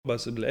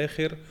بس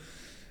بالاخر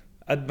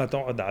قد ما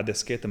تقعد على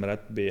ديسكات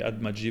مرتبة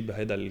قد ما تجيب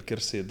هيدا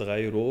الكرسي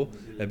تغيره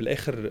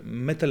بالاخر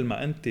مثل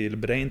ما انت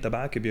البرين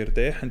تبعك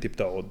بيرتاح انت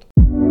بتقعد.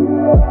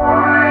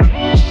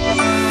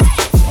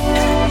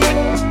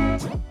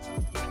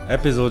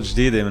 ابيزود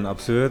جديدة من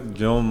ابسورد.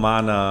 اليوم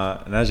معنا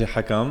ناجي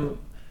حكم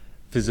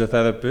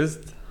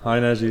physiotherapist. هاي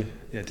ناجي.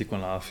 يعطيكم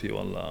العافية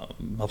والله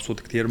مبسوط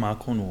كتير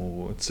معكم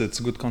و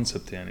it's good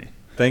concept يعني.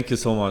 Thank you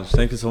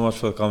so much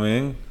for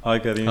coming. هاي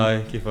كريم.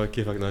 هاي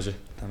كيفك ناجي؟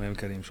 تمام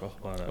كريم، شو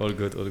اخبارك؟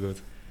 all good.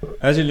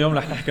 ناجي اليوم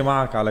رح نحكي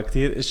معك على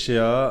كتير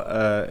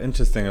اشياء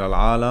interesting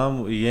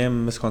للعالم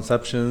وايام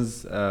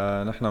misconceptions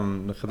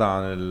نحن بناخدها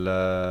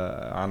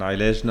عن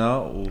علاجنا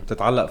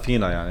وبتتعلق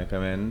فينا يعني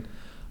كمان.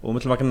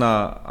 ومثل ما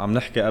كنا عم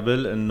نحكي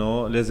قبل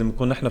انه لازم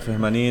نكون نحن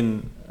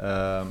فهمانين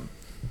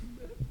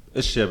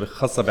اشياء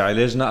خاصة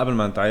بعلاجنا قبل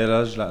ما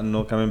نتعالج،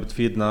 لانه كمان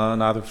بتفيدنا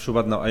نعرف شو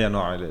بدنا واي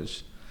نوع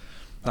علاج.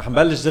 رح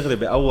نبلش دغري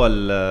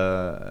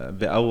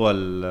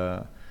باول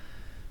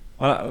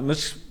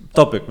مش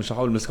topic، مش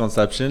هقول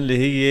misconception، اللي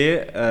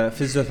هي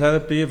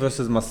physiotherapy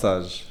versus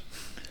massage.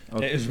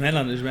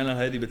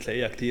 اجمالا هذه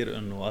بتلاقيها كتير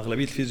انه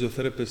اغلبيه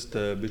الفيزيوثيرابيست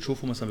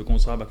بتشوفوا مثلا بيكون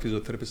صاحبك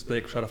فيزيوثيرابيست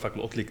هيك شرفك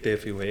القطلي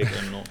كتافي وهيك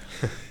انه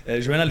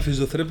اجمالا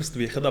الفيزيوثيرابيست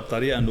بياخدها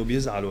بطريقه انه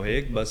بيزعلوا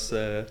هيك، بس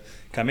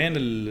كمان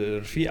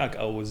رفيقك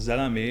او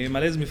الزلمه ما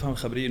لازم يفهم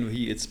خبريه انه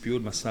هي اتس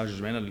بيور مساج.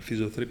 اجمالا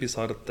الفيزيوثيرابي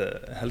صارت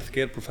هيلث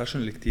كير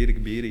بروفيشنال كتير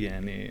كبيره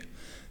يعني،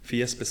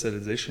 فيها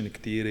سبيشاليزيشن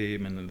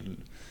كتيره من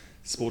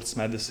سبورتس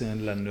ميديسين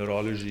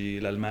للنيورولوجي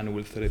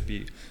للمانوال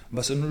ثيرابي.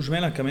 بس انه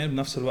اجمالا كمان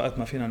بنفس الوقت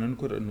ما فينا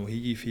ننكر انه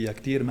هي فيها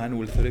كتير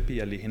مانوال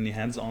ثيرابي اللي هن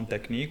هاندز اون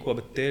تكنيك،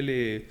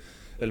 وبالتالي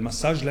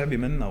المساج لعبه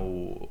منها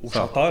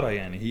وشطاره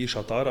يعني. هي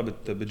شطاره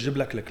بتجيب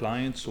لك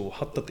الكلاينتس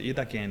وحطت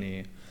ايدك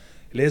يعني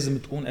لازم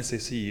تكون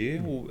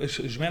اساسيه.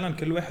 واجمالا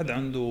كل واحد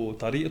عنده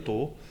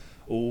طريقته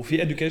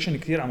وفي اديوكيشن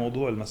كتير على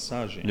موضوع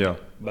المساج يعني.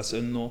 بس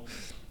انه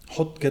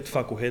حط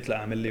كتفك وهيت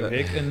لاعمل لي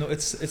وهيك انه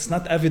it's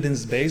not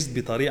evidence based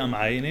بطريقه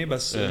معينه،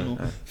 بس انه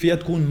فيها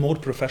تكون مور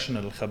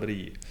بروفيشنال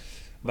الخبريه.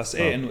 بس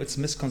ايه انه it's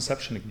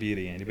misconception كبيره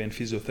يعني بين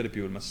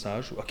فيزيوثيرابي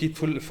والمساج. واكيد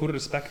فول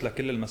ريسبكت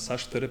لكل المساج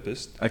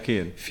ثيرابيست،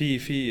 اكيد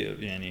في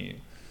يعني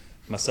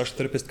مساج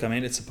ثيرابيست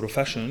كمان it's a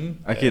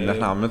profession. اكيد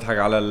نحن عم نضحك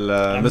على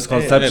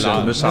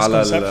المسكونسبشن مش على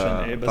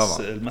بس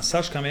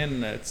المساج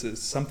كمان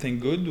it's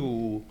something good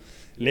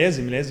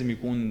لازم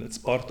يكون it's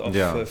part of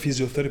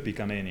physiotherapy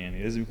كمان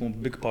يعني. لازم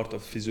يكون big part of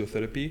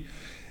physiotherapy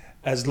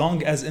as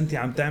long as انت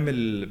عم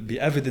تعمل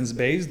evidence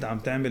based، عم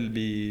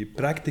تعمل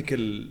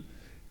practical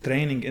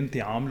training انت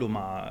عامله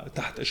مع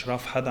تحت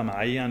اشراف حدا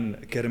معين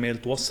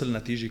كرمال توصل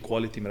نتيجة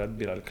quality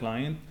مرتبة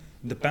للكلاينت.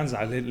 depends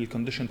على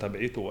الكونديشن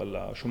تبعيته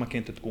ولا شو ما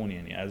كانت تكون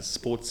يعني as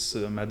sports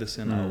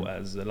medicine او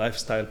as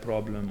lifestyle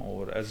problem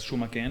or as شو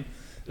ما كان.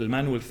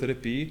 المانوال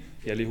ثيرابي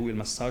يلي هو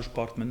المساج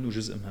بارت منه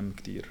جزء مهم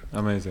كتير.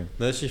 اميزنج.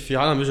 ماشي. في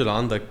عالم يجوا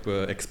لعندك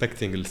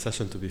expecting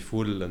السيشن to be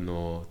full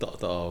انه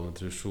طقطقه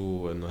ومدري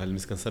شو، انه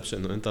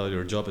هالمسكونسبشن انه انت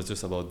your job is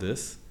just about this.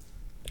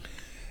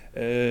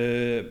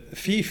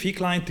 في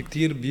كلاينت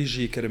كتير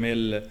بيجي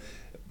كرمال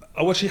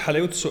اول شيء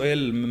حلاوه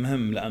السؤال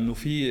مهم، لانه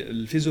في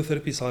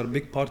الفيزيوثيرابي صار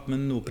بيج بارت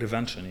منه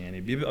بريفنشن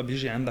يعني.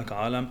 بيجي عندك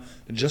عالم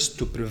just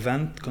to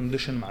prevent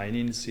condition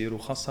معينين يصيروا،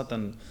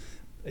 خاصه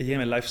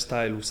ايام اللايف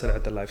ستايل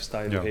وسرعه اللايف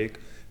ستايل وهيك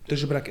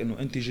بتجبرك انه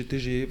انت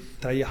تيجي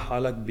تريح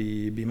حالك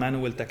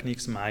بمانوال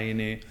تكنيكس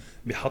معينه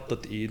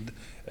بحطه ايد.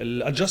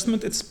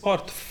 الادجستمنت اتس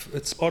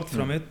بارت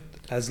فروم ات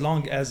as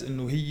long as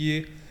انه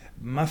هي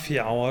ما في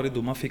عوارض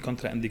وما في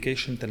كونترا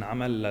انديكيشن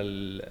تنعمل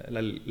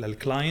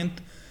للكلاينت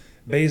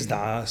بيزد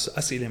على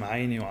اسئله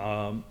معينه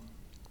وعلى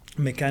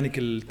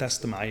ميكانيكال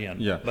تيست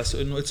معين. بس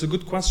انه it's a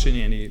good question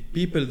يعني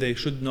people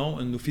they should know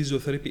انه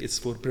physiotherapy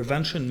is for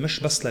prevention مش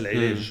بس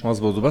للعلاج.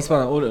 مزبوط. وبس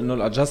بدنا نقول انه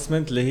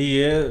الادجستمنت اللي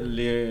هي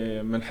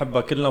اللي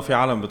بنحبها كلنا وفي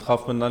عالم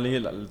بتخاف منها، اللي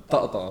هي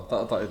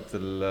طقطقه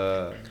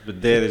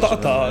بالدارج،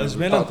 طقطقه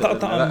اجمالا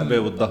طقطقه الرقبه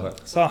والظهر.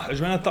 صح،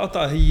 اجمالا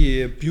طقطقه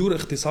هي بيور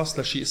اختصاص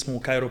لشيء اسمه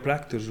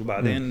كايروبراكتورز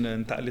وبعدين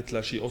انتقلت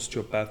لشيء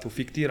اوستيوباث.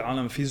 وفي كتير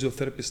عالم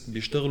فيزيوثيرابيست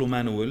بيشتغلوا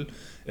مانوال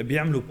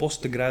بيعملوا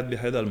بوست جراد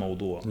بهذا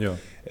الموضوع.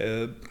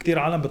 كتير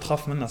عالم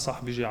بتخاف منها.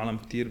 صح، بيجي عالم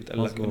كتير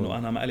بتقلك انه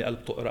انا ما لي قلب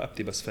طق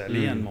رقبتي، بس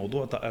فعليا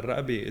موضوع طق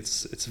الرقبه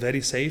it's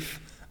very safe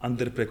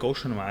under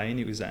precaution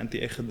معينه. واذا انت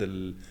اخذ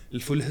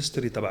الفول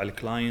هيستوري تبع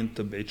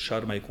الكلاينت بعيد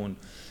شر ما يكون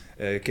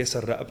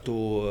كسر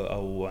رقبته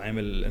او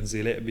عامل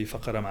انزلاق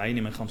بفقره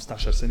معينه من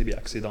 15 سنه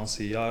باكسيدان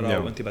سياره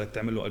وانت بدك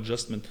تعمل له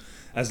ادجستمنت،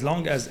 as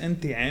long as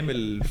انت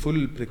عامل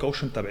فول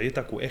بريكوشن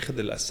تبعيتك واخذ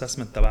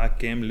الاسسمنت تبعك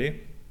كامله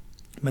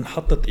من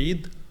حطه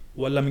ايد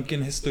ولا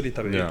ممكن هيستوري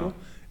تبعيته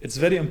it's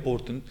very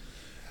important.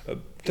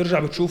 بترجع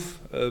بتشوف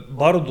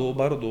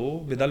برضو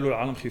بدلوا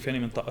العالم خيفاني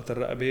من طاقة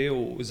الرقبة.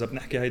 وإذا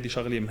بنحكي هيدي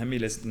شغلة مهمة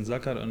لازم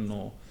تنذكر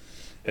إنه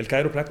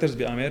الكايروبراكترز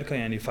بامريكا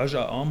يعني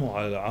فجاه قاموا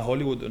على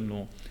هوليوود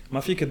انه ما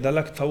فيك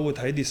تضلك تفوت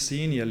هيدي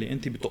السين يلي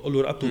انت بتقول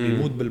له رقبته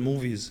بيموت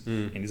بالموفيز.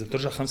 يعني اذا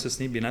بترجع 5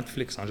 سنين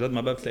بنتفليكس عن جد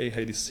ما بقى بتلاقي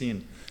هيدي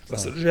السين،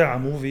 بس رجع على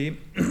موفي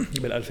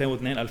بال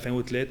 2002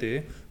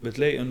 2003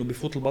 بتلاقي انه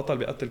بيفوت البطل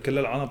بيقتل كل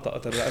العالم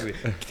بطاقه الرقبه.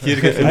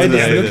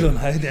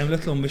 هيدي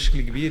عملت لهم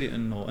مشكله كبيره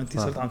انه انت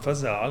صرت عم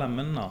تفزع العالم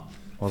منها.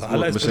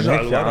 فهلا مشان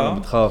هيك في عالم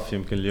بتخاف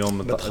يمكن اليوم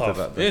من طاقه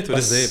الرقبه. ايه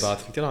تقول زي بعد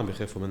في كثير عم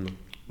بيخافوا منه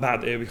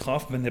بعد ايه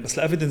بيخاف منه، بس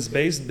الافيدنس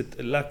بيست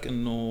بتقول لك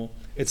انه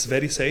اتس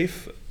فيري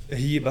سيف.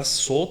 هي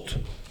بس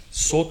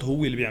الصوت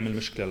هو اللي بيعمل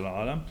مشكله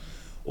للعالم.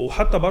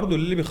 وحتى برضو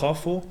اللي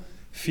بيخافوا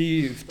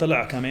في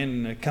طلع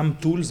كمان كم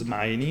تولز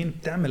معينين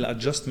بتعمل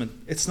ادجستمنت.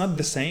 اتس نوت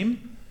ذا سيم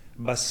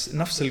بس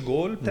نفس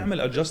الجول.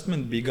 بتعمل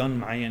ادجستمنت بجن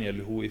معين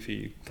اللي هو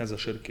في كذا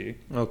شركه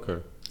اوكي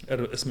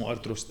اسمه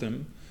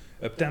ارتروستيم.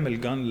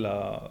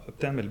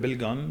 بتعمل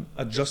بالجن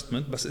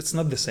ادجستمنت بس اتس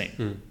نوت ذا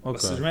سيم.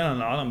 بس جميعا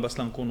العالم بس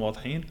لنكون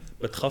واضحين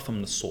بتخاف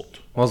من الصوت.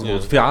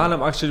 مظبوط. في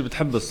عالم اكشلي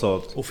بتحب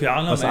الصوت وفي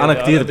عالم بس انا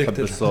كتير بحب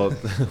الصوت.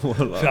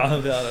 في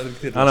عالم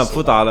كتير انا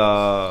بفوت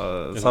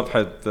على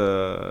صفحه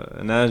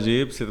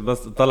ناجي بصير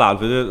بس اطلع على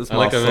الفيديو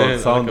اسمع الصوت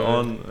ساوند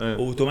اون.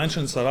 وتو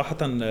منشن صراحه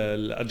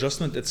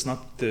الادجستمنت اتس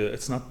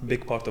نوت بيج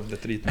بارت اوف ذا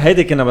تريتمنت.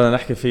 هيدي كنا بدنا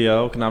نحكي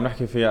فيها وكنا عم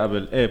نحكي فيها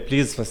قبل. ايه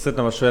بليز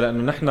فسرنا شوي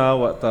لانه نحن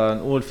وقتها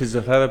نقول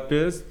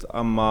فيزيوثيرابيست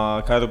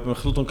اما كانوا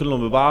بنخلطهم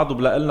كلهم ببعض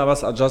وبلاقي لنا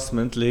بس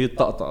ادجستمنت اللي هي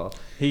الطقطقه.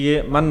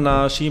 هي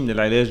منا شيء من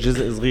العلاج،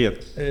 جزء صغير.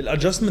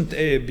 الادجستمنت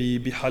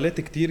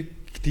بحالات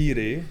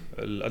كتيره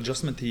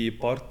الادجستمنت هي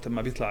بارت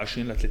ما بيطلع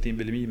 20 ل 30%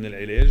 من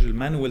العلاج.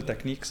 المانوال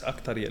تكنيكس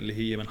اكثر اللي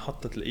هي من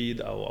حطه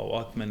الايد او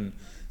اوقات من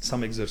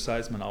some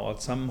exercise من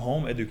اوقات some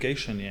home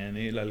education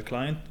يعني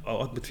للكلاينت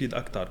اوقات بتفيد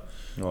اكثر.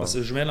 بس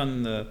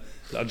اجمالا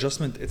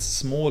الادجستمنت اتس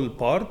سمول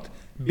بارت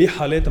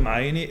بحالات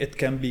معينه it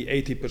can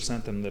be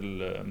 80%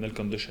 من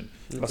الكونديشن.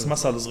 بس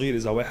مثلا صغير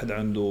اذا واحد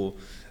عنده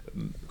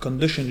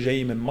كونديشن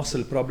جاي من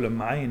مسل بروبلم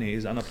معينه،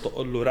 اذا انا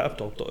بتقول له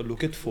رقبته وبتقول له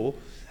كتفه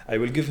I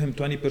will give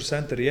him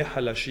 20%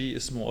 رياحه لشيء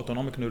اسمه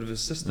autonomic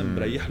nervous system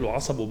بريح له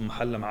عصبه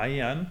بمحل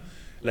معين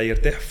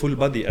ليرتاح فول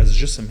بادي از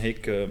جسم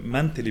هيك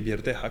منتلي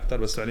بيرتاح اكثر.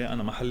 بس فعليا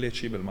انا ما حليت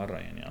شيء بالمره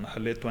يعني انا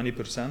حليت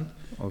 20%.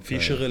 في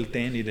شغل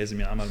تاني لازم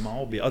يعمل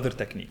معه باذر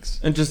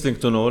تكنيكس. انترستينج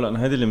تو نو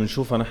لانه هذه اللي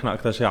بنشوفها نحن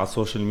اكثر شيء على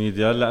السوشيال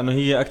ميديا لانه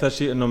هي اكثر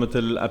شيء انه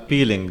مثل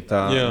ابيلينج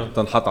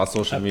تنحط على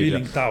السوشيال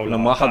ميديا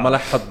لما واحد ما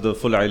لح حد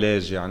فول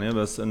علاج يعني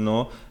بس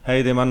انه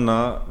هيدي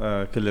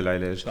منا كل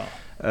العلاج.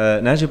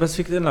 ناجي بس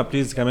فيك تقلنا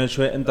بليز كمان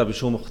شوي انت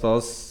بشو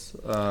مختص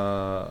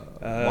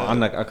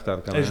وعنك اكثر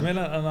كمان.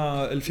 اجمالا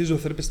انا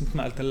الفيزيوثيرابيست مثل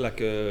ما قلت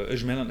لك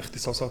اجمالا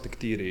اختصاصات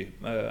كتيره.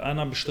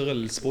 انا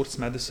بشتغل سبورتس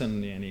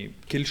ميديسن يعني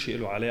كل شيء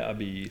له علاقه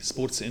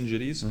بسبورتس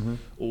انجريز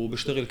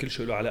وبشتغل كل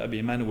شيء له علاقه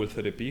بمانوال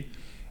ثيرابي.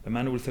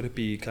 مانوال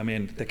ثيرابي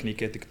كمان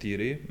تكنيكات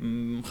كتيره.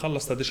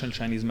 مخلص تراديشنال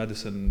تشاينيز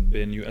ميديسن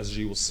بين USG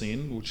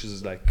والصين which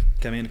is like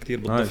كمان كتير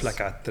بتضيف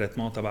لك على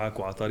التريتمنت تبعك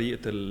وعلى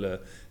طريقه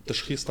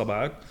التشخيص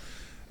تبعك.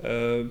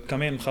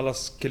 كمان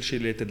خلص كل شيء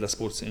ريليتد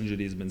لسبورتس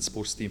انجريز من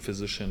سبورتس تيم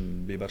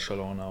فيزيشن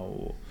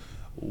ببرشلونه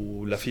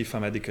ولفيفا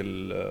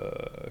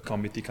ميديكال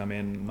كوميتي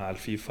كمان مع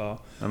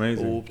الفيفا.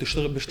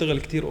 وبشتغل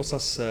كتير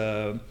قصص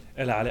لها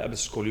علاقه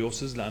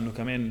بالسكوليوسز لانه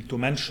كمان تو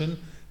منشن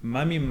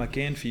ما مين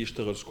مكان في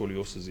يشتغل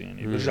سكوليوسز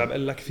يعني. برجع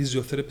بقول لك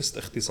فيزيوثيرابيست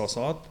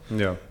اختصاصات.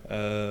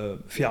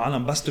 في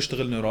عالم بس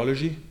تشتغل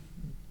نيورولوجي،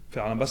 في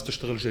عالم بس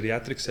تشتغل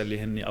جيرياتريكس اللي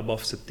هن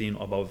above 60 و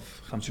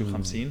above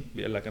 55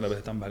 بيقول لك انا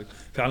بهتم بهالك.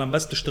 في عالم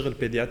بس تشتغل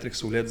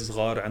بيدياتريكس اولاد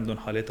صغار عندهم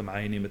حالات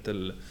معينه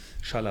مثل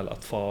شلل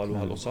الاطفال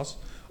وهالقصص.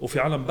 وفي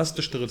عالم بس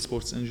تشتغل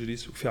سبورتس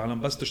انجريز وفي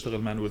عالم بس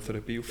تشتغل مانوال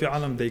ثيرابي وفي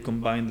عالم they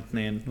combine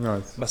اثنين.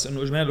 بس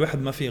انه اجمالا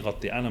الواحد ما في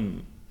يغطي. انا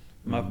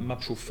ما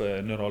بشوف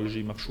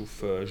نيورولوجي ما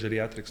بشوف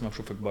جيرياتريكس ما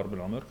بشوف كبار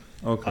بالعمر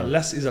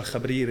unless اذا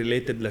الخبريه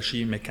ريليتد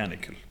لشيء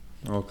ميكانيكال.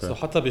 اوكي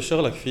حتى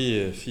بشغلك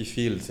في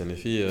فيلدز يعني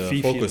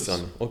في فوكس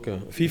يعني اوكي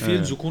في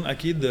فيلدز وكون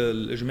اكيد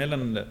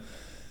اجمالا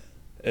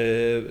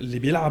اللي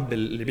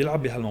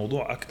بيلعب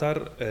بهالموضوع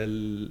اكثر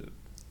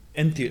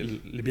انت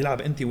اللي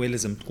بيلعب انت وين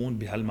لازم تكون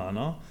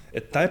بهالمعنى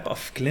التايب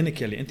اوف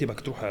كلينيك اللي انت بدك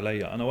تروح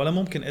عليها. انا ولا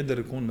ممكن اقدر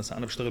يكون مثلا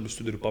انا بشتغل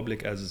باستوديو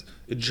ريبابليك از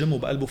الجيم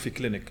وبقلبه في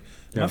كلينيك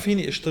ما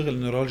فيني اشتغل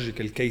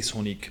نيورولوجيكال كيس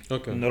هونيك.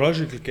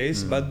 النيورولوجيكال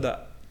كيس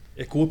بدها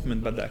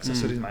اكويبمنت بدها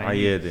اكسسوارز معينه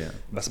عياده يعني.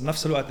 بس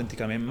بنفس الوقت انت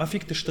كمان ما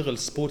فيك تشتغل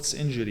سبورتس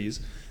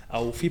انجريز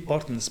او في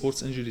بارت من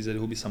سبورتس انجريز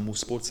اللي هو بيسموه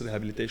سبورتس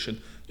ريهابيليتيشن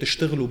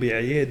تشتغلوا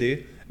بعياده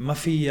ما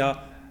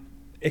فيها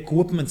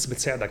equipments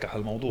بتساعدك على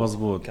هالموضوع.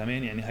 مزبوط.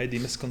 كمان يعني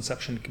هيدي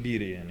misconception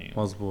كبيرة يعني.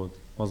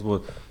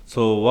 مزبوط so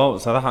wow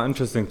صراحة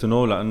interesting to know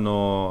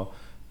لأنه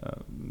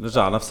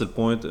نرجع على نفس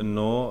البوينت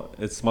إنه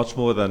it's much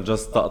more than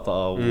just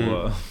طقطقة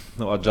و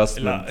adjustment.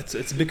 لا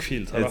it's big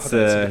field صراحة. it's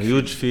a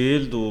huge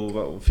field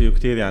وفيه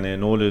كتير يعني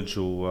knowledge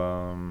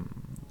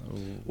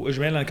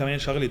وإجمالا كمان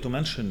شغلي to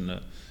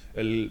mention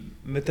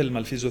مثل ما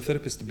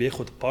الفيزيوثيرابيست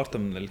بياخد بارت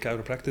من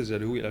الكايروبراكترز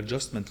اللي هو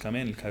الادجستمنت،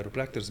 كمان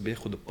الكايروبراكترز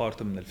بياخد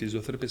بارت من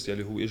الفيزيوثيرابيست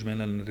اللي هو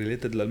اجمالا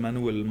ريليتد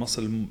للمانوال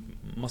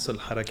مصل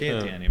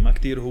حركات يعني ما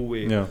كتير هو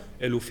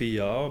له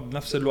فيها.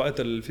 بنفس الوقت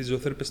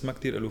الفيزيوثيرابيست ما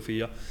كتير له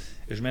فيها.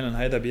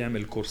 اجمالا هيدا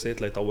بيعمل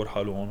كورسات ليطور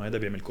حاله هون وهيدا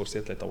بيعمل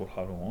كورسات ليطور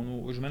حاله هون،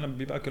 واجمالا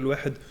بيبقى كل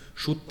واحد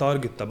شو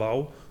التارجت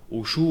تبعه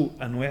وشو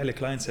انواع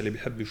الكلاينتس اللي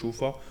بيحب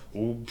يشوفها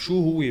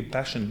وشو هو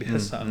باشن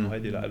بيحسها انه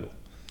هيدي له.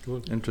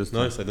 Interesting.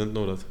 Nice, I didn't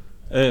know that.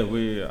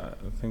 we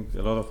I think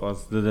a lot of us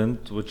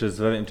didn't, which is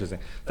very interesting.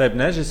 طيب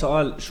ناجي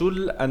سؤال، شو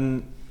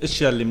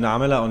الاشياء اللي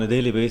بنعملها on a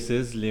daily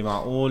basis اللي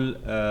معقول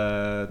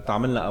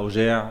تعملنا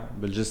اوجاع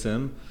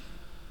بالجسم،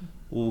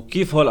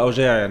 وكيف هو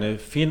الاوجاع يعني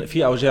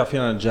في اوجاع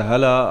فينا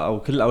نتجاهلها او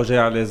كل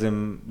الاوجاع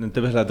لازم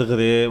ننتبه لها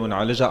دغري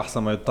ونعالجها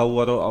احسن ما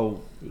يتطوروا، او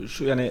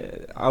شو يعني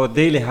our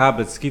daily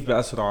habits كيف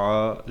بيأثروا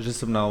على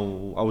جسمنا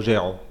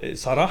واوجاعه؟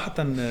 صراحه 80%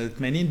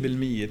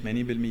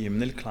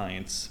 من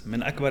الكلاينتس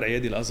من اكبر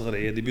عيادي لاصغر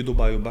عيادي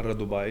بدبي وبرا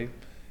دبي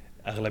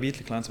اغلبيه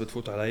الكلاينتس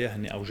بتفوت عليها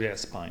هن اوجاع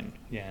سباين،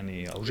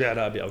 يعني اوجاع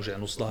رقبه، اوجاع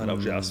نص ظهر،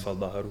 اوجاع اسفل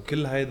ظهر،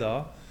 وكل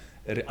هيدا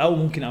او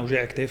ممكن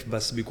اوجاع كتاف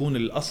بس بيكون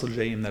الاصل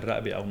جاي من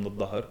الرقبه او من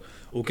الظهر،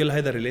 وكل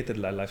هيدا ريليتد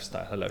لللايف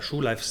ستايل. هلا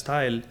شو لايف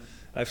ستايل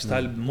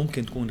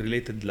ممكن تكون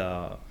ريليتد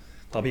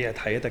لطبيعه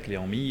حياتك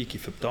اليوميه،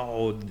 كيف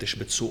بتقعد، قديش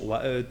بتسوق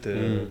وقت،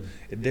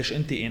 قديش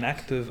انت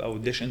اناكتيف او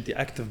قديش انت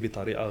اكتيف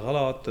بطريقه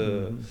غلط،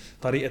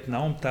 طريقه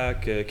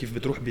نومتك، كيف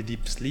بتروح بديب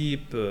سليب،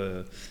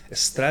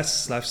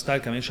 ستريس. لايف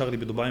ستايل كمان شغله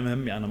بدبي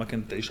مهمه، انا ما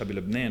كنت اعيشها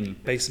بلبنان.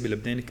 البيس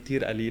بلبنان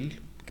كتير قليل،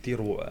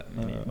 كتير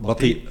يعني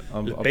بطيء.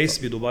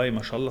 البيس بدبي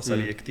ما شاء الله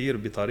سريع كتير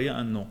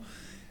بطريقه انه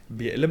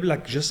بيقلب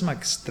لك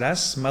جسمك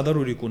ستريس. ما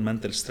ضروري يكون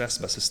منتل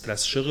ستريس، بس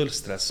ستريس شغل،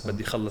 ستريس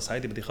بدي خلص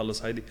هيدي بدي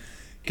خلص هيدي،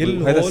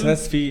 كل هذا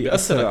ستريس فيه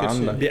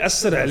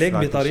بيأثر عليك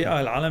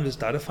بطريقه العالم اللي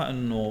تعرفها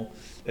انه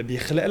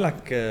بيخلق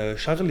لك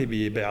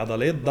شغله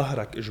بعضلات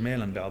ظهرك.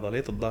 اجمالا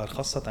بعضلات الظهر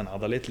خاصه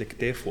عضلات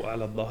الكتاف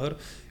واعلى الظهر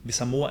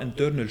بيسموها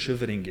internal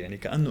shivering، يعني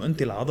كانه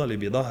انت العضله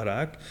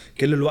بظهرك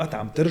كل الوقت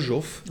عم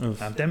ترجف،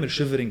 عم تعمل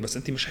شيفرينج بس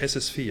انت مش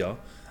حاسس فيها.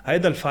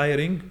 هيدا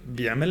الفايرنج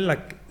بيعمل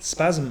لك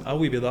سبازم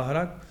قوي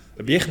بظهرك،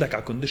 بياخدك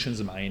على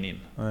كونديشنز معينين.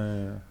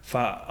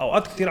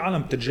 فاوقات كتير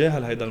عالم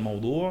بتتجاهل هيدا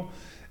الموضوع.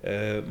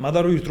 ما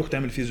ضروري تروح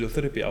تعمل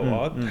فيزيوثيرابي،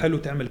 اوقات حلو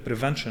تعمل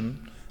بريفنشن،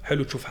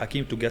 حلو تشوف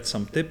حكيم تو جيت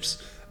سم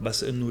تيبس،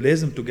 بس انه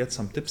لازم تو جيت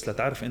سم تيبس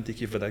لتعرف انت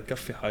كيف بدك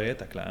تكفي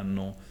حياتك،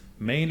 لانه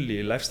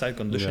مينلي لايف ستايل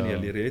كونديشن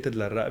يلي ريليتد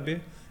للرقبه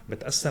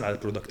بتاثر على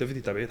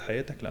البرودكتيفيتي تبعت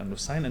حياتك، لانه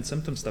الساين اند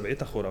سيمبتومز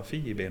تبعتها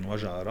خرافيه، بين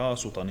وجع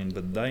راس وطنين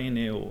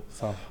بالدينه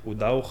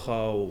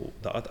ودوخه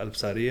ودقات قلب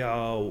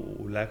سريعه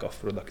ولاك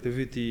اوف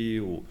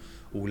برودكتيفيتي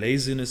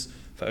وليزنس.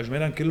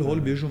 فاجمالا كل هول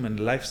بيجوا من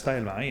لايف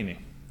ستايل معينه.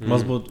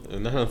 مزبوط.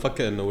 نحن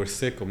نفكر انه وير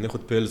سيك وبناخذ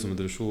بيلز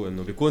ومدري شو،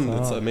 انه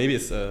بيكون ميبي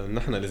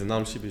نحن لازم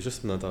نعمل شيء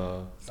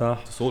بجسمنا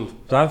صح تصولف.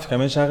 بتعرف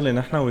كمان شغله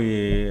نحن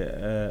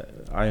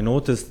I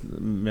noticed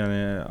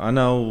يعني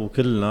انا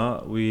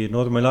وكلنا we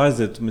normalize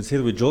it،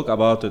 بنصير we joke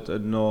about it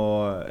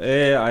انه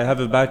ايه I have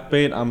a back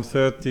pain I'm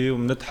 30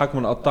 وبنضحك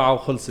ونقطعها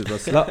وخلصت.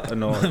 بس لا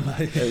انه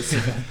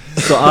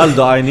سؤال do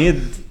I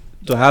need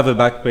to have a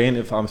back pain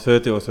if I'm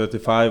 30 or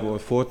 35 or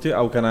 40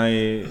 أو can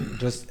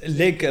I just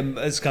ليك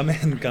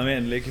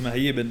كمان ليك ما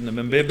هي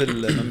من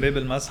باب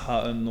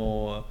المسحة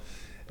إنه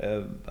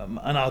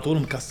أنا على طول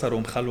مكسر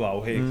ومخلوع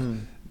وهيك.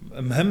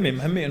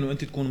 مهمة إنه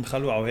أنت تكون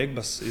مخلوع وهيك،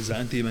 بس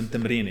إذا أنت من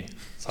تمريني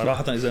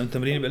صراحة، إذا من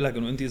تمريني بقول لك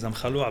إنه أنت إذا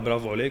مخلوع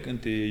برافو عليك،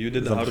 أنت you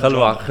did the hard job.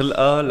 مخلوع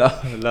خلقة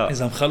لا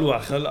إذا مخلوع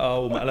خلقة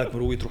وما لك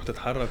مروي تروح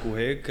تتحرك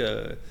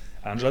وهيك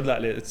عن جد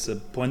لا it's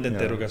a point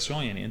d'interrogation.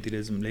 يعني أنت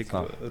لازم ليك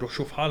روح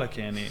شوف حالك،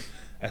 يعني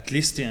at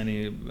least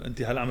يعني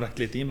أنت هلا عمرك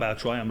 30 بعد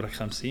شوي عمرك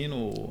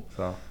 50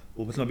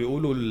 ومثل ما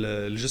بيقولوا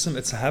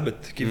الجسم it's a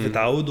habit، كيف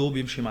بتعوده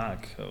بيمشي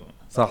معك.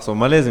 صح.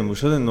 ما لازم we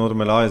shouldn't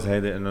normalize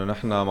هيدا انه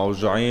نحن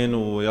موجوعين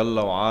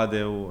ويلا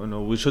وعادي،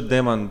 وانه we should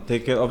دايما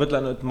take care of it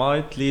لانه it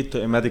might lead to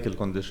a medical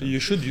condition.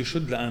 you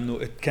should لانه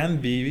it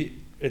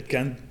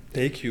can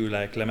take you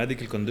like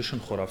medical condition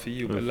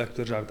خرافية وبقول لك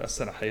ترجع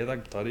بتأثر على حياتك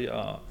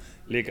بطريقة.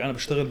 ليك انا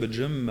بشتغل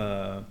بالجيم،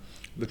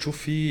 بتشوف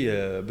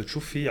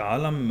في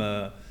عالم،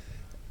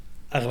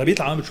 اغلبيه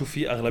العالم بتشوف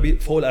فيه اغلبيه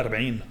فوق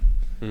ال40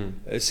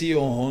 سي او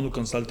هون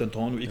وكونسلتنت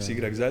هون واكس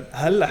واي زد،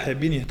 هلا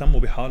حابين يهتموا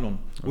بحالهم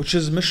which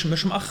is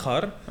مش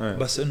مؤخر.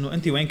 بس انه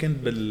انت وين كنت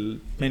بال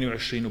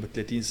 22 وبال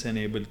 30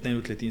 سنه بال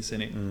 32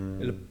 سنه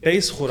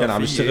البيس خرافيه، كان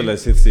عم يشتغل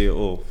ليصير سي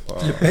او.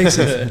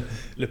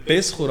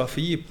 البيس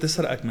خرافيه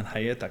بتسرقك من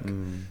حياتك.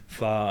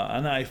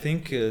 فانا اي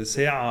ثينك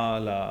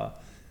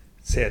ساعه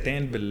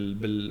ساعتين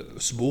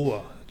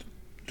بالاسبوع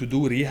to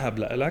do rehab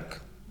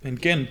لك، إن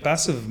كان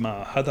passive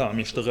مع حدا عم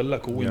يشتغل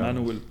لك هو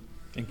manual،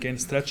 إن كان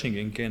stretching،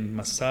 إن كان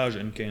مساج،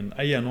 إن كان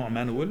أي نوع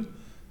manual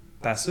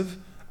passive،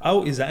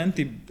 أو إذا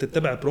أنت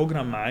بتتبع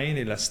بروجرام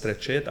معينة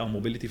لستريتشات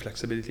أو mobility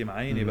flexibility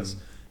معينة. بس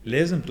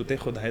لازم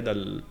تاخد هذا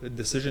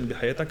الديسيجن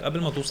بحياتك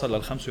قبل ما توصل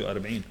لل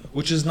 45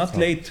 which is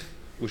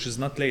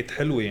not late.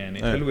 حلوة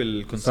يعني حلوة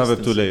الكونسيستنسي.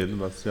 never too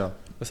late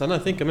بس بس انا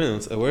think كمان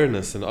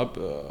awareness انه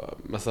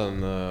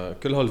مثلا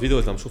كل هالفيديو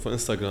اللي عم شوفه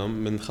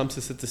انستغرام من 5-6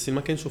 سنين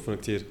ما كان شوفهم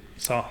كتير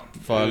صح.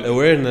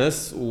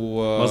 فالاويرنس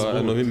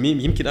وانه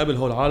يمكن قبل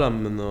هول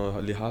العالم انه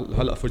اللي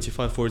هلا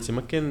 45-40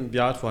 ما كان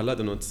بيعرفوا هلا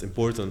انه اتس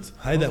امبورتنت.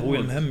 هيدا هو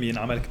المهم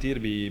ينعمل كتير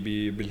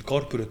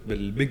بالكوربوريت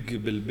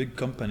بالبيج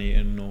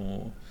كومباني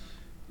انه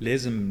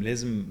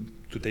لازم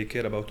تو تيك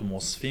كير اباوت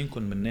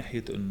موظفينكم من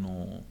ناحيه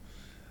انه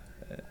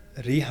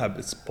ريهاب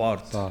اتس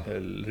بارت.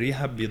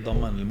 الريهاب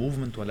بيضمن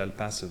الموفمنت ولا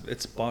الباسيف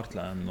اتس بارت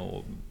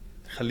لانه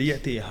خليه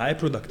يعطي هاي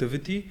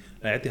برودكتيفيتي.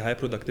 ليعطي هاي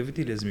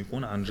برودكتيفيتي لازم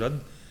يكون عن جد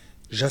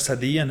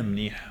جسديا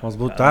منيح.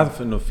 مزبوط.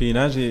 تعرف انه في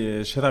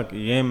ناجي شرك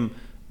ايام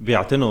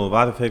بيعتنوا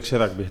بعرف هيك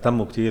شرك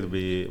بيهتموا كتير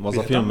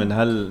بموظفيهم من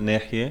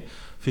هالناحيه.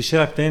 في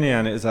شرك تاني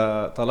يعني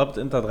اذا طلبت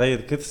انت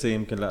تغير كرسي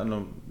يمكن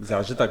لانه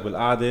زعجتك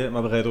بالقعده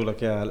ما بغيروا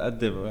لك اياها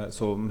هالقد.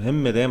 سو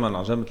مهمه دائما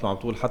عن جد مثل ما عم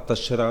تقول حتى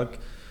الشرك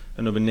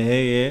انه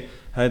بالنهايه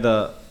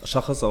هيدا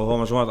شخص او هو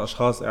مجموعه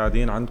اشخاص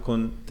قاعدين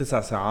عندكم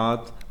 9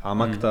 ساعات على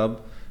مكتب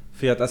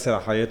فيها تاثر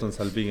على حياتهم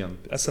سلبيا.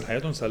 بتاثر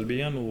حياتهم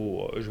سلبيا.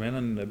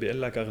 واجمالا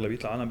بيقول لك اغلبيه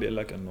العالم بيقول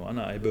لك انه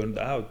انا اي بيرند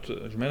اوت.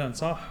 اجمالا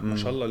صح. ما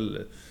شاء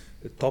الله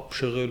التوب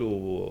شغل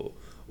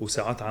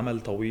وساعات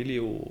عمل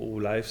طويله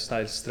ولايف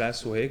ستايل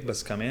ستريس وهيك.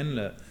 بس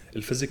كمان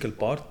الفيزيكال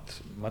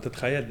بارت ما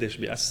تتخيل قديش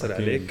بيأثر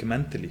عليك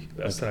منتلي.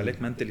 بيأثر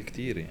عليك منتلي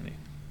كتير يعني.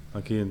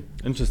 اكيد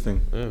انترستينج.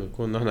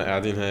 بنكون نحن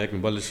قاعدين هيك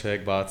بنبلش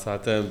هيك بعد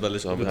ساعتين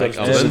بنبلش عم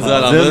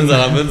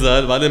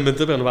بنزل بعدين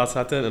بنتبه انه بعد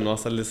ساعتين انه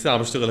صار لي ساعه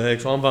بشتغل هيك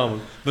شو عم بعمل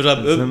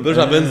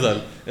برجع بنزل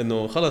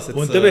انه خلص.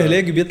 وانتبه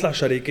ليك بيطلع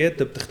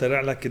شركات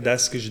بتخترع لك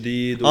داسك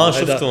جديد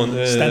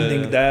شفتون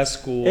ستاندينج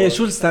داسك ايه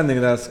شو الستاندينج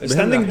داسك؟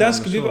 ستاندينج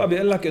داسك بيبقى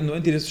بيقول لك انه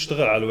انت لازم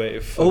تشتغل على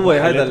الواقف. هو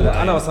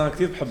هذا انا مثلا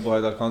كثير بحبه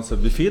هذا الكونسبت.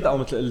 بيفيد او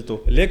مثل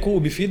قلته ليك هو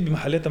بيفيد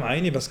بمحلات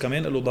معينه بس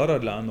كمان له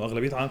ضرر لانه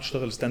اغلبيه عم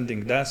تشتغل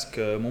ستاندينج داسك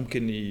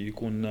ممكن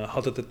يكون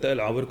حاطط التقل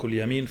على وركه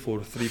اليمين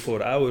فور 3-4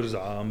 hours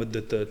على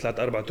مدة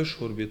 3-4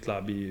 أشهر بيطلع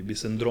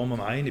بسندروم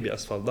معين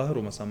بأسفل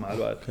ظهره مثلا مع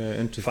الوقت.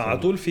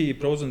 فعطول في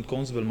pros and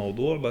cons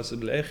بالموضوع. بس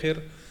بالآخر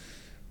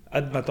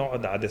قد ما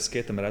تقعد على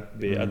ديسكات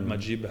مرتبة قد ما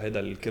تجيب هيدا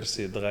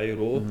الكرسي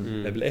تغيره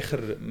بالآخر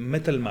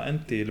مثل ما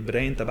أنت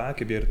البرين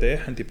تبعك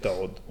بيرتاح أنت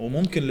بتقعد.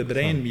 وممكن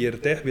البرين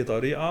بيرتاح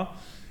بطريقة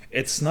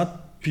it's not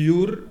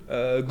pure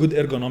good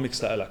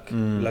ergonomics لك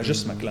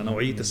لجسمك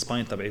لنوعية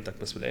السباين تبعيتك.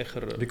 بس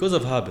بالآخر because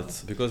of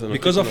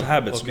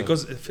habits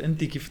because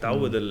أنت كيف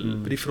تعود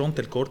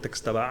البريفرونتال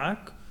كورتكس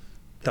تبعك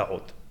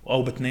تقعد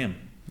أو بتنام.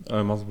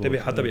 مظبوط. تبي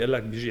حتى بيقول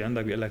لك بيجي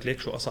عندك بيقول لك ليك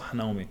شو أصح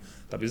نومي.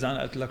 طب إذا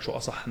أنا قلت لك شو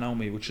أصح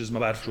نومي which is ما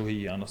بعرف شو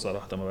هي. أنا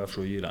صراحة ما بعرف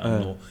شو هي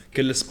لأنه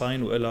كل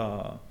سباين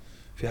وإلها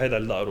في هيدا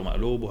الظهر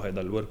مقلوب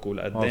وهيدا الورك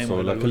لقدام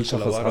ولا كل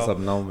شخص حسب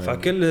نومه.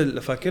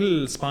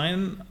 فكل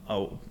سباين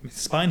او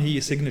سباين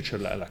هي سيجنتشر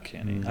لك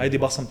يعني هيدي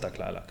بصمتك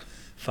لك.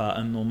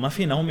 فانه ما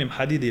في نومي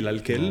محدده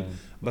للكل.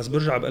 بس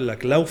برجع بقول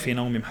لك لو في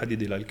نومي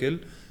محدده للكل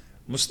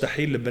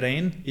مستحيل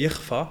البرين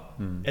يخفى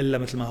الا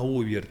مثل ما هو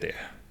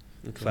بيرتاح.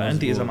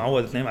 فانت اذا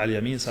معود تنام على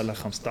اليمين صار لك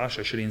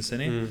 15-20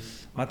 سنه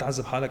ما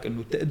تعذب حالك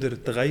انه تقدر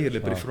تغير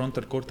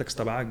البريفرونتال كورتكس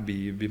تبعك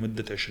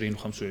بمده 20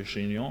 و25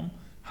 يوم.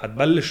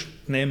 حتبلش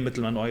تنام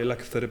مثل ما انه قايل لك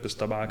الثيرابيست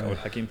تبعك او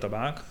الحكيم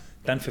تبعك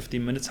 10-15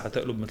 minutes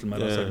حتقلب مثل ما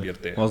راسك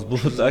بيرتاح.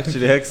 مظبوط.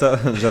 اكشلي هيك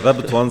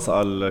جربت وانس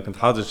كنت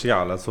حاضر شيء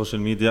على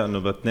السوشيال ميديا انه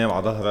بتنام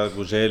على ظهرك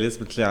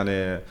وجالس مثل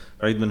يعني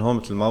بعيد من هون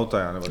مثل الموتى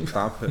يعني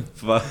بتعرف.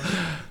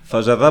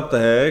 فجربت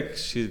هيك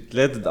شيء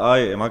 3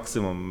 دقائق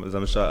ماكسيموم اذا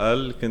مش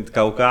اقل. كنت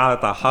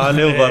كوكعت على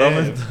حالي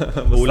وبرمت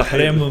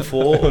والحرام من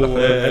فوق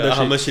وهذا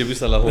شيء ماشي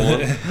بيوصل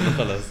لهون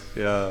خلص.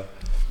 يا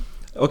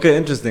اوكي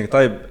انترستينج.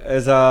 طيب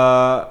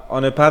اذا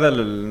on a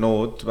parallel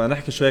note بدنا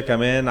نحكي شوي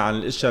كمان عن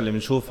الاشياء اللي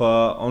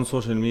بنشوفها on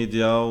social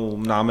media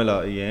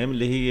وبنعملها ايام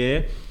اللي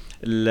هي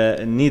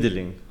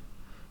النيدلينج.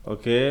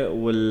 اوكي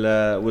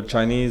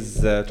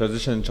والتشاينيز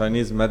traditional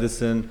Chinese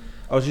medicine.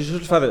 اول شيء شو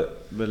الفرق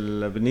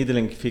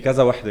بالنيدلينج؟ في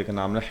كذا وحده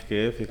كنا عم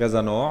نحكي في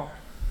كذا نوع.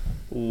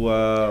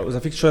 واذا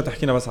فيك شوي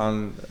تحكينا بس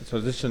عن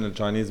traditional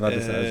Chinese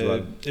medicine as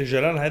well.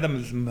 جلال هذا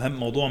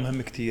موضوع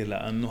مهم كتير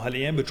لانه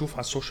هالايام بتشوف على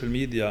السوشيال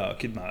ميديا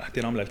اكيد مع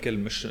احترام للكل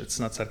مش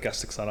اتس نوت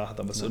ساركاستيك صراحه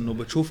بس انه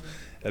بتشوف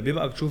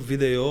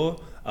فيديو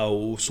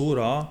او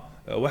صوره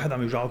واحد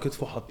عم يوجعه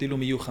كتفه حاطين له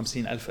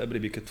 150,000 ابره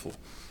بكتفه.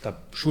 طب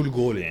شو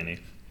الجول يعني؟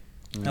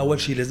 اول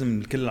شيء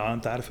لازم كل العالم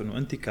تعرف انه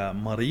انت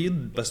كمريض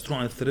بس تروح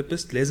عند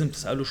الثيرابيست لازم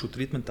تساله شو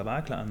تريتمنت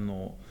تبعك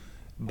لانه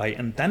باي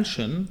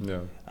انتنشن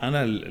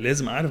انا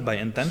لازم اعرف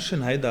باي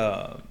انتنشن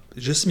هيدا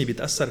جسمي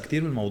بيتاثر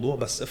كتير بالموضوع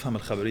بس افهم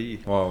الخبريه.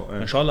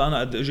 ان شاء الله انا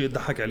قد اجي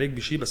اضحك عليك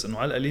بشيء بس انه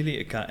على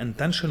القليله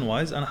كانتنشن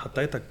وايز انا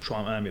حطيتك شو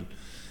عم اعمل.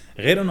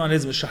 غير انه انا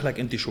لازم اشرح لك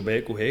انت شو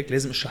باك وهيك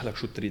لازم اشرح لك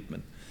شو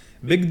التريتمنت.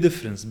 big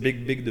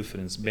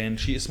difference بين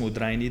شيء اسمه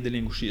دراي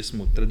نيدلينج وشيء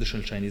اسمه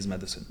traditional Chinese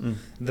medicine.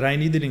 دراي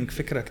نيدلينج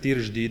فكره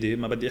كتير جديده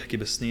ما بدي احكي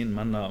بالسنين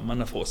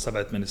منا فوق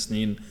 7-8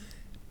 سنين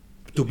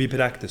to be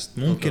practiced.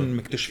 ممكن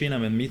مكتشفينها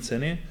من 100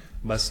 سنه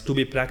بس to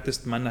be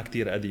practiced منا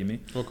كتير قديمه.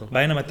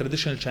 بينما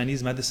traditional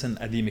Chinese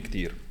medicine قديم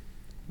كتير.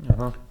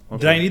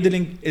 dry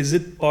needling is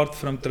it part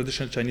from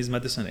traditional Chinese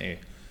medicine؟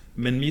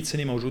 من 100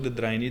 سنه موجود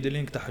الدراي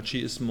نيدلينج تحت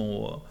شيء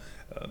اسمه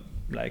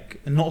لايك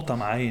نقطة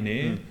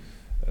معينة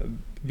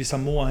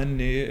بيسموها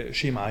هن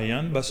شيء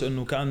معين، بس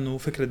انه كأنه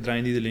فكرة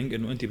دراي نيدلينج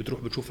انه انت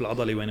بتروح بتشوف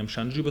العضلة وين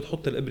مشنجة،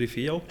 بتحط الابرة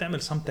فيها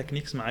وبتعمل سم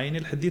تكنيكس معينة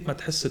لحديت ما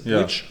تحس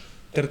تويتش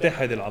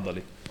ترتاح هذه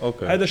العضلة.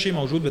 هذا شيء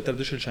موجود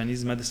بالتراديشنال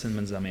تشاينيز ميديسن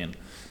من زمان،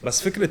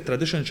 بس فكرة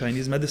تراديشنال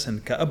تشاينيز ميديسن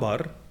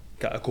كأبر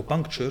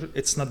كأكوبانكتشر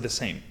it's not the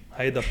same،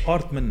 هيدا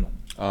بارت منه.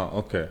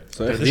 اوكي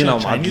سو اخذينا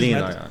ومعدلينا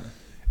يعني.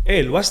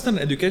 ايه الويسترن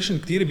اديوكيشن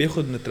كتير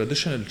بياخد من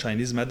التراديشنال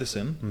تشاينيز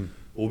ميديسن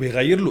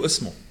وبيغير له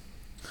اسمه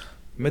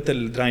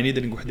مثل دراي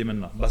نيدلينج وحده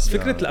منها، بس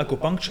فكره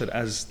الاكوبانكتشر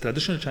از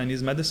تراديشنال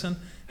تشاينيز ميديسن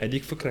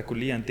هديك فكره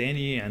كليا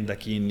تاني.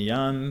 عندك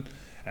يان،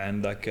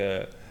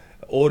 عندك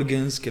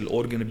اورجنز، كل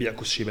اورجن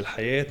بيعكس شيء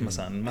بالحياه.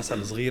 مثلا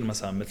مثل صغير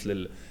مثلا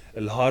مثل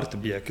الهارت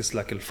بيعكس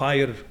لك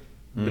الفاير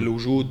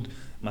بالوجود،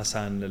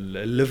 مثلا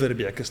الليفر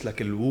بيعكس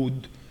لك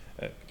الوود،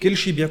 كل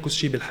شيء بيعكس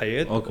شيء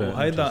بالحياه.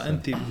 وهيدا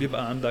انت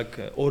بيبقى عندك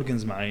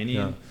اورجنز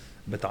معينين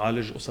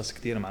بتعالج قصص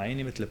كتير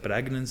معينه مثل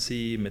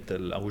بريجننسي،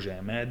 مثل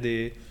اوجاع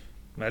معده.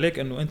 عليك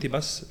انه انت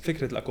بس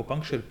فكره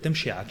الاكوبانكشر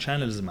بتمشي على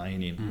تشانلز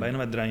معينين،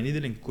 بينما الدراي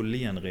نيدلينج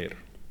كليا غير،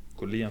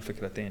 كليا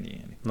فكره تانية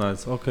يعني.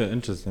 نايس اوكي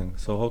انترستينج.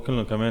 سو هو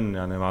كله كمان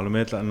يعني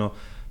معلومات، لانه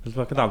مثل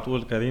ما كنت عم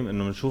تقول كريم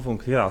انه بنشوفهم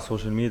كثير على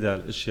السوشيال ميديا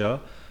الاشياء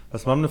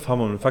بس ما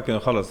بنفهمهم، بنفكر انه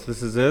خلص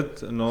this is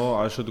it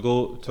انه I should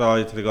go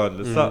try it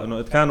regardless. لا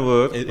انه it can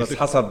work بس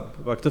حسب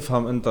بدك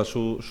تفهم انت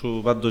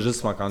شو بده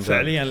جسمك عن جد.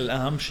 فعليا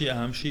الاهم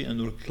شيء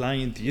انه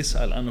الكلاينت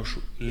يسال انه شو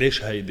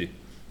ليش هيدي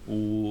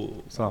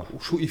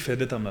وشو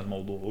افادتها من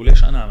الموضوع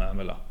وليش انا عم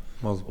اعملها.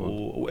 مزبوط.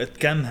 وات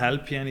كان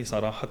هيلب يعني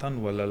صراحه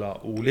ولا لا،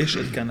 وليش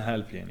ات كان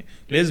هيلب يعني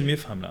لازم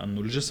يفهم،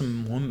 لانه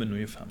الجسم مهم انه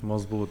يفهم.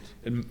 مزبوط.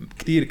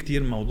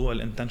 كتير موضوع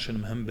الانتنشن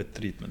مهم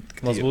بالتريتمنت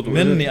كتير. مزبوط.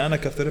 مني انا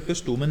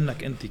كثيرابيست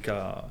ومنك انت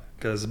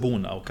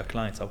كزبون او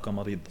ككلاينت او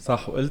كمريض.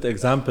 صح. وقلت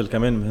اكزامبل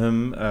كمان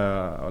مهم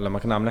لما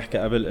كنا عم نحكي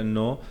قبل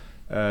انه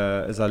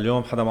اذا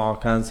اليوم حدا معه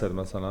كانسر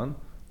مثلا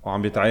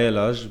وعم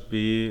بيتعالج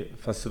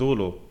بيفسروا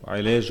له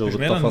علاجه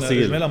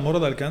بالتفاصيل. اجمالا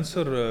مرضى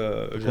الكانسر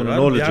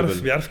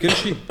بيعرف كل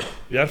شيء،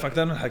 بيعرف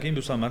اكثر من الحكيم،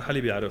 بيوصل مرحله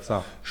بيعرف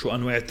صح. شو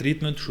انواع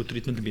التريتمنت، شو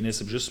التريتمنت اللي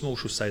بيناسب جسمه،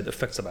 وشو السايد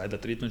افكتس تبع هذا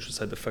التريتمنت، شو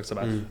السايد افكتس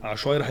تبع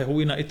شوي رح هو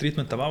ينقي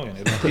التريتمنت تبعه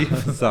يعني.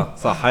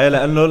 صح هي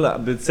لانه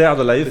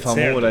بتساعده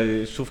ليفهمه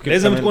وليشوف كيف.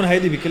 لازم تكون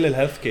هيدي بكل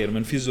الهيلث كير،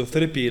 من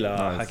فيزيوثيرابي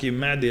لحكيم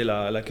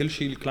معده لكل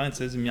شيء.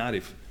 الكلاينتس لازم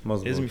يعرف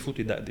مزبوط. لازم يفوت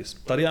يدقدس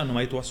بطريقه انه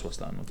ما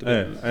يتوسوس، لانه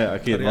ايه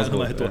اكيد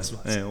مزبوط.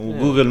 ايه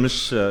وجوجل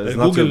مش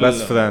not your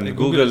best friend.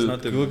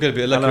 جوجل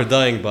بيقول لك you're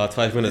dying بعد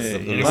 5 minutes.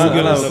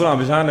 جوجل انا بكون عم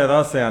بيجعني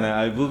راسي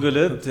يعني اي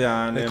جوجلت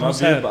يعني ما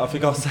بيبقى في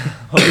كونسير.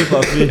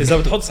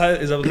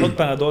 اذا بتحط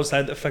بانادول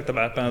سايد افكت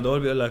تبع البانادول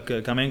بيقول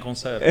لك كمان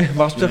كونسير. ايه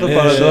ما عادش تاخذ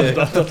بانادول.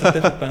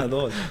 تاخذ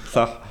بانادول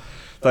صح.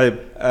 طيب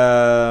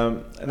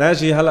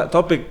ناجي هلا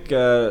توبيك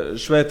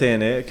شوي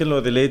تاني كله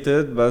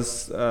ريليتد،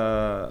 بس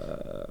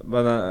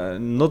بدنا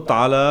ننط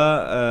على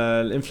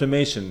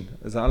الانفلاميشن.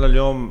 اذا انا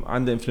اليوم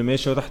عندي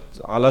انفلاميشن رحت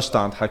عالجت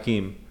عند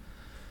حكيم،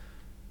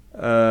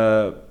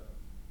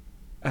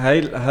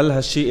 هل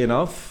هالشيء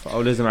انف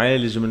او لازم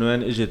عالج من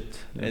وين اجت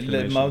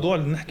الموضوع؟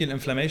 اللي بنحكي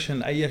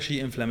الانفلاميشن اي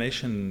شيء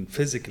انفلاميشن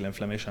فيزيكال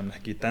انفلاميشن، عم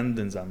نحكي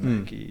تندنز،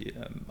 عم نحكي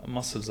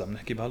ماسلز، عم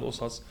نحكي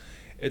بهالقصص.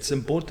 it's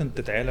important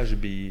تتعالج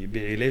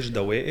بعلاج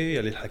دوائي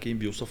يلي الحكيم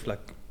بيوصف لك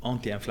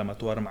انتي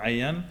انفلاماتوار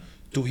معين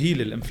to heal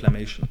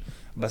الانفلاميشن.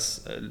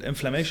 بس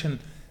الانفلاميشن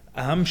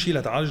اهم شيء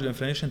لتعالج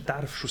الانفلاميشن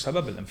تعرف شو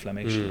سبب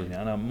الانفلاميشن.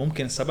 يعني انا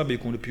ممكن السبب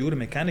يكون بيور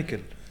ميكانيكال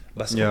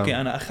بس اوكي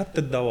انا اخذت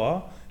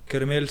الدواء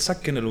كرمال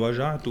سكن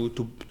الوجع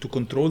to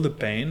control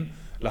the pain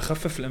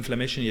لخفف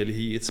الانفلاميشن يلي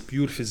هي it's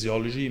pure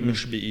physiology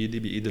مش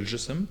بايد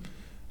الجسم.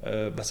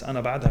 بس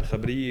انا بعدها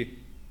الخبريه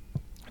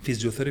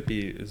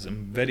physiotherapy is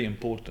very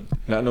important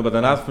لانه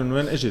بدنا نعرف من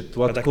وين اجت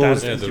what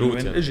caused من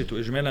وين اجت.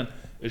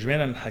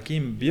 واجمالا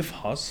الحكيم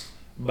بيفحص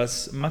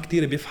بس ما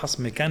كتير بيفحص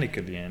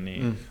ميكانيكال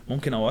يعني.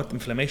 ممكن اوقات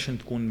انفلاميشن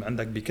تكون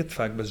عندك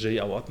بكتفك بس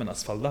جاي اوقات من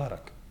اسفل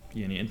ظهرك.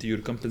 يعني انت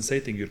you're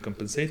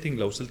compensating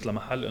لو وصلت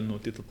لمحل انه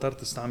انت تضطر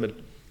تستعمل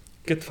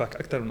كتفك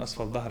اكثر من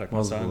اسفل ظهرك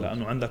مثلا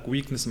لانه عندك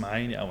ويكنس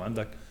معينه او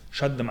عندك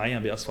شد معين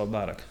باسفل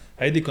ظهرك.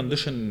 هيدي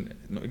كونديشن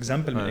انه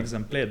اكزامبل من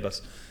اكزامبلات.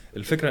 بس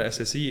الفكره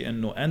الاساسيه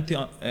انه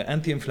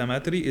انتي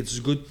انفلاماتوري اتس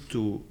جود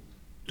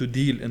تو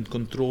ديل اند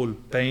كنترول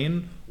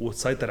بين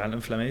وتسيطر على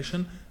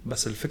الانفلاميشن.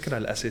 بس الفكره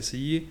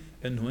الاساسيه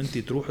انه انت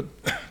تروح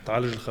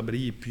تعالج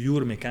الخبريه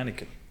بيور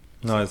ميكانيكال.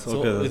 نايس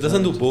اوكي. it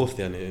doesn't do both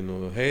يعني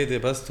انه هيدي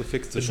بس to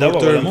fix the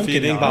short term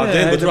feeling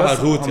بعدين بتروح على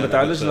الروت يعني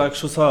بتعالج لك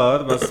شو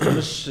صار بس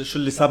مش شو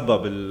اللي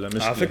سبب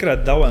المشكله. على فكره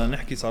الدواء انا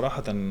نحكي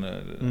صراحه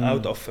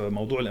اوت اوف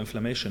موضوع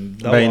الانفلاميشن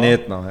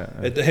بيناتنا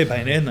هي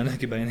بيناتنا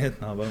نحكي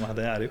بيناتنا ما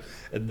حدا يعرف.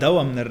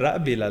 الدواء من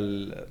الرقبه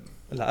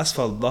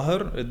لاسفل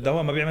الظهر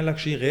الدواء ما بيعمل لك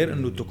شيء غير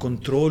انه تو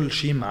كنترول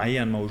شيء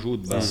معين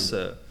موجود. بس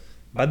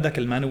بدك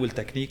المانوال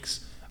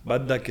تكنيكس،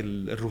 بدك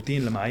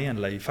الروتين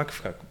المعين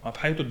ليفكفك. ما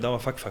بحياته الدواء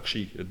فكفك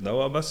شيء،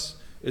 الدواء بس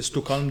is to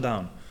calm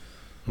down.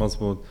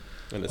 مزبوط.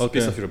 and it's a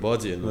piece of your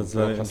body انه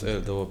خلص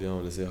الدواء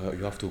بيعمل زي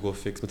you have to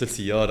go fix مثل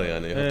سياره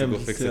يعني you have to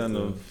go fix it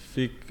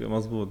فيك.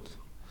 مزبوط.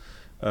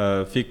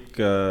 فيك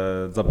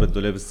تظبط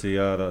دولاب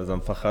السيارة إذا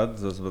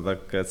انفخد، إذا بدك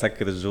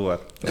تسكر الجوار.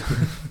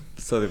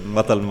 سوري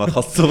مثل ما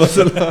خصه بس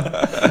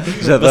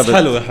بس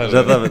حلوة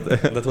جربت.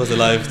 that was a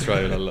live trial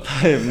هلا.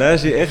 طيب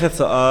ناجي آخر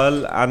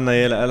سؤال عنا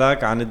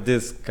يلقلك عن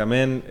الديسك.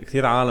 كمان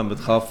كثير عالم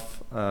بتخاف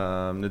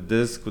من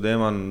الديسك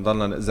ودايما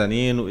نضلنا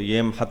نقزنين،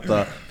 وأيام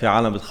حتى في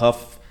عالم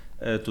بتخاف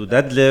تو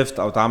ديد ليفت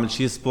أو تعمل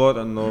شي سبورت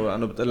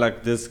إنه بتقلك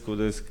ديسك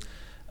وديسك.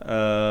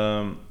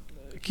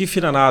 كيف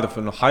فينا نعرف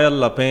إنه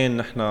حيالله بين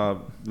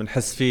نحنا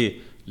بنحس فيه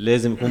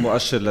لازم يكون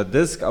مؤشر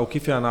للديسك، او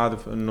كيف يعني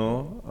نعرف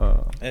انه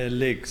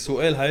ليك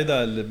سؤال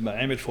هيدا اللي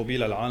عامل فوبيا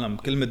للعالم.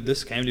 كلمه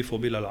ديسك عامله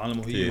فوبيا للعالم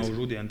وهي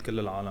موجوده عند كل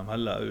العالم.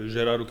 هلا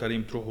جيرار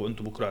وكريم تروحوا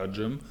انتم بكره على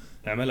الجيم،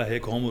 اعملها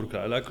هيك هوم ورك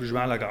لك،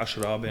 اجمع لك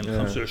 10 بين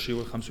 25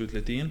 وال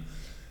 35.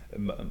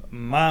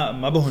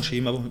 ما بهون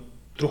شيء، ما بهون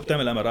تروح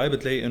تعمل ام ار اي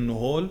بتلاقي انه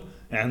هول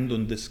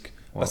عندهم ديسك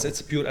بس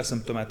اتس بيور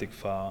اسيمبتوماتيك.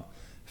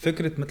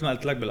 ففكره مثل ما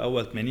قلت لك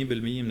بالاول 80%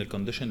 من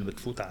الكونديشن اللي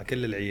بتفوت على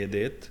كل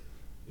العيادات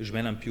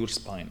اجمالا بيور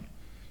سباين،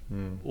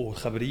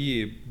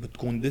 وخبريه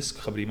بتكون ديسك،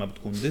 خبريه ما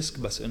بتكون ديسك،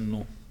 بس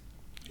انه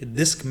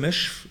الديسك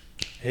مش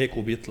هيك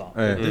وبيطلع.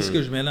 الديسك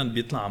اجمالا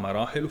بيطلع على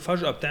مراحل،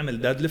 وفجاه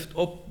بتعمل داد ليفت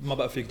ما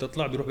بقى فيك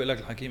تطلع، بيروح بيقول لك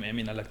الحكيم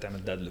امين قال لك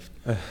تعمل داد ليفت،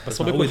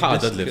 بس هو بيكون حق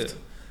داد ليفت،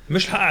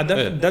 مش حق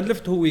داد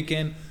ليفت. هو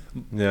كان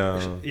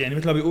يعني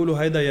مثل ما بيقولوا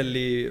هيدا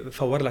يلي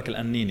فور لك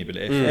القنينه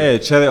بالاخر، ايه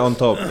تشيري اون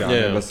توب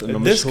يعني. بس انه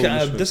مش هو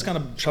الديسك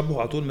انا بشبهه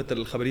على طول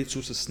مثل خبريه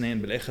سوس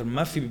السنين. بالاخر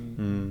ما في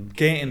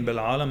كائن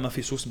بالعالم ما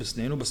في سوس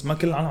بسنانه، بس ما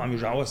كل العالم عم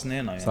يوجعوا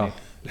اسنانها يعني. صح.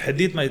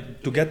 الحديد ما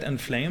تو جيت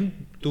انفليمد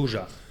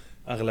توجع.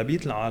 اغلبيه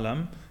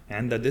العالم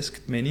عندها ديسك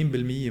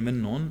 80%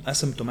 منهم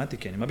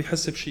اسيمبتوماتيك يعني ما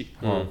بيحس بشيء.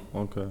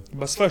 اوكي.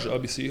 بس فجاه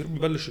بيصير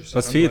ببلش يصير.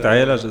 بس في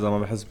يتعالج اذا ما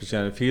بيحس بشيء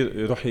يعني؟ في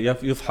يروح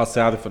يفحص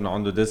يعرف انه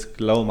عنده ديسك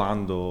لو ما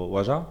عنده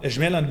وجع؟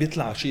 اجمالا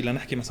بيطلع شيء،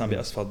 لنحكي مثلا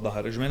باسفل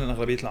الظهر، اجمالا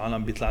اغلبيه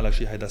العالم بيطلع لها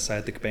شيء هيدا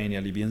سايتك بين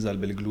يلي بينزل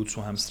بالجلوتس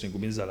وهامسترينج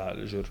وبينزل على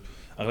الاجر.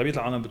 اغلبيه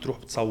العالم بتروح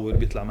بتصور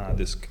بيطلع معها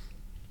ديسك.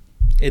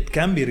 it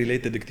can be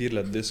related كتير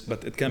للديسك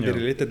but it can be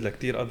related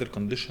لكتير other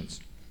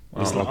conditions.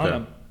 بس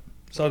العالم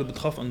صارت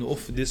بتخاف انه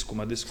اوف ديسك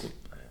وما ديسكو.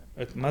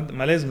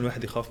 ما لازم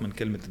الواحد يخاف من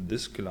كلمة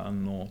الديسك،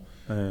 لأنه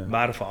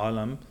بعرف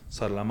عالم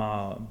صار لها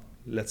مع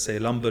let's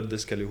say lumbar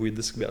disc اللي هو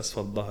ديسك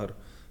بأسفل الظهر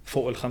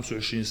فوق ال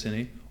 25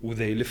 سنة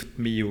وذي لفت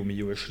 100 و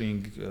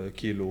 120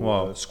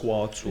 كيلو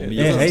سكواتس و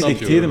 100. هيدي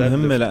كتير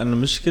مهمة، لأنه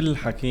مش كل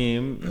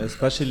الحكيم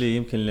especially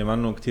يمكن اللي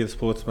منه كتير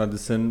سبورتس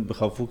ميديسن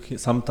بخافوك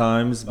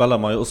sometimes بلا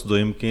ما يقصدوا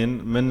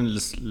يمكن من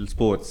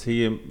السبورتس.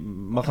 هي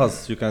ما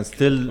خص you can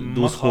still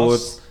do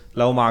sports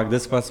لو معك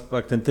ديسك، بس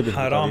بدك تنتبه.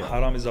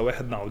 حرام اذا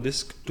واحد معه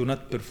ديسك تو نوت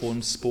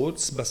بيرفورم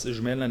سبورتس. بس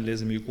اجمالا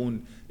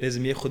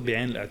لازم ياخذ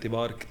بعين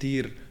الاعتبار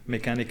كتير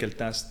ميكانيكال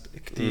تيست،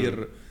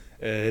 كتير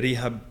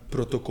ريهاب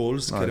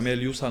بروتوكولز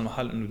كرمال يوصل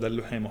محل انه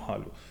يضل حامي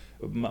حاله.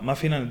 ما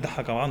فينا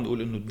نضحك على بعض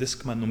نقول انه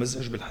الديسك ما انه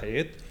مزعج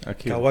بالحياه.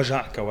 أكيد.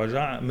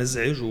 كوجع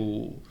مزعج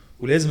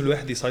ولازم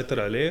الواحد يسيطر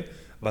عليه،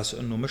 بس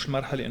انه مش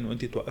مرحله انه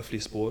انت توقف لي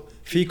سبور.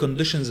 في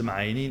كونديشنز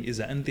معينين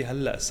اذا انت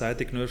هلا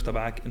السايتك نيرف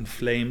تبعك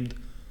انفليمد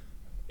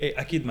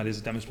ايه اكيد ما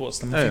لازم تعمل سبور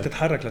اصلا، ما فيك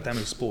تتحرك لتعمل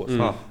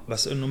سبور.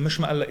 بس انه مش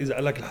ما قال اذا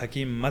قال لك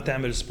الحكيم ما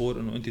تعمل سبور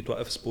انه انت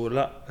توقف سبور.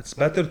 لا، اتس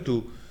بيتر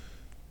تو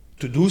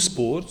دو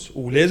سبورتس،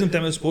 ولازم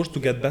تعمل سبورتس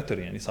تو جيت بيتر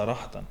يعني.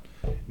 صراحه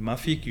ما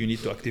فيك يو نيد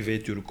تو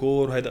اكتيفيت يور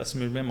كور. هذا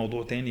اسمه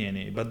موضوع تاني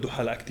يعني، بده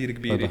حلقه كتير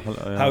كبيره.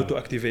 هاو تو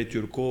اكتيفيت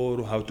يور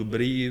كور وهاو تو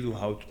بريث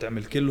وهاو تو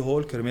تعمل كل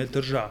هول كرمال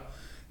ترجع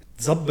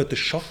تظبط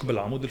الشق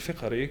بالعمود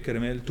الفقري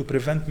كرمال تو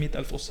بريفنت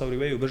 100,000 قصه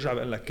وروايه. وبرجع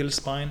بقول لك كل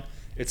سباين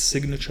اتس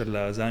سيجنتشر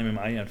لزلمه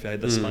معين، في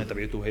هيدا السباين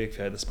تبعته هيك،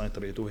 في هيدا السباين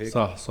تبعته هيك.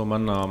 صح. سو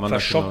منا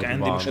فالشوك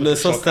عندي مش انه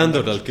صار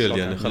ستاندرد للكل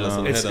يعني.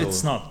 خلص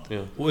اتس نوت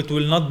وات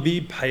ويل نوت بي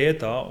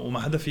بحياتها، وما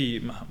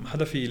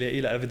حدا في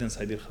يلاقي لها ايفيدنس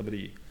هيدي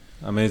الخبريه.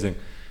 اميزنج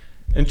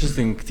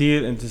انترستينج،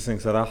 كتير انترستينج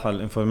صراحه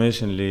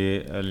الانفورميشن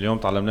اللي اليوم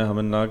تعلمناها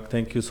منك.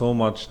 ثانك يو سو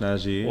ماتش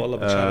ناجي. والله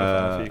بتشرف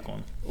انا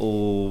فيكم.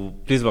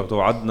 وبليز بقى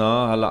توعدنا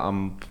هلا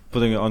ام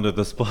putting you under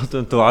the spot،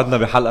 انتوا وعدنا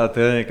بحلقه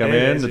ثانيه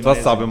كمان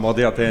نتوسع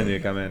بمواضيع ثانيه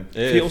كمان.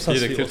 في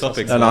قصص كثير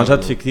توبكس، انا عن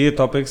جد في كثير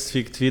توبكس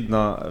فيك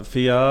تفيدنا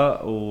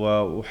فيها،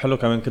 وحلو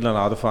كمان كلنا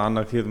نعرفها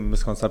عنا كثير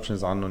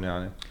misconceptions عنهم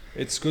يعني.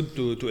 It's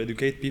good to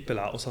educate people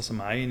على قصص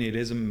معينة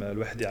لازم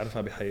الواحد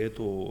يعرفها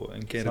بحياته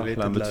إن كان related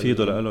لأ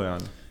بتفيده لإله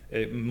يعني.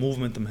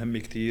 موفمنت مهم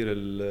كتير،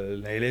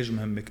 العلاج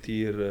مهم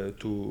كتير،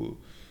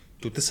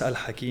 تو تسأل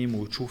حكيم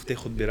وتشوف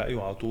تاخد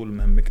برأيه على طول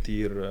مهم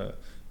كتير.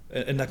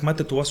 انك ما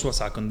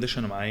تتوسوس على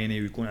كونديشن معينه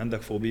ويكون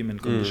عندك فوبيا من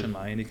كونديشن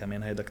معينه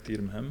كمان، هيدا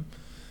كتير مهم.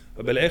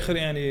 بالاخر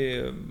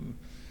يعني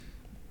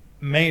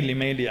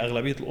ميلي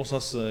اغلبيه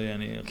القصص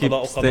يعني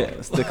قضاء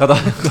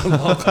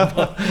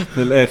قضاء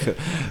من الاخر.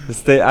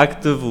 stay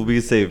active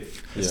وبي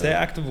سيف.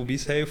 stay active وبي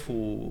سيف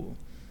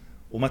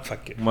وما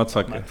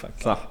تفكر.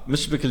 صح.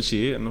 مش بكل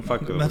شيء انه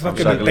نفكر،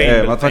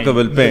 ما تفكر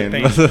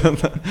بالبين.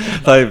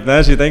 طيب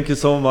ناجي ثانك يو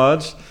سو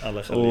ماتش. الله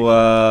يخليك. و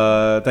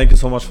ثانك يو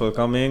سو ماتش فور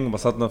كامينج.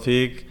 انبسطنا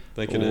فيك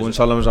وان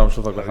شاء الله بنرجع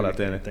نشوفك بحلقه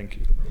ثانيه.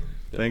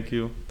 ثانك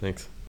يو.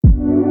 Thanks.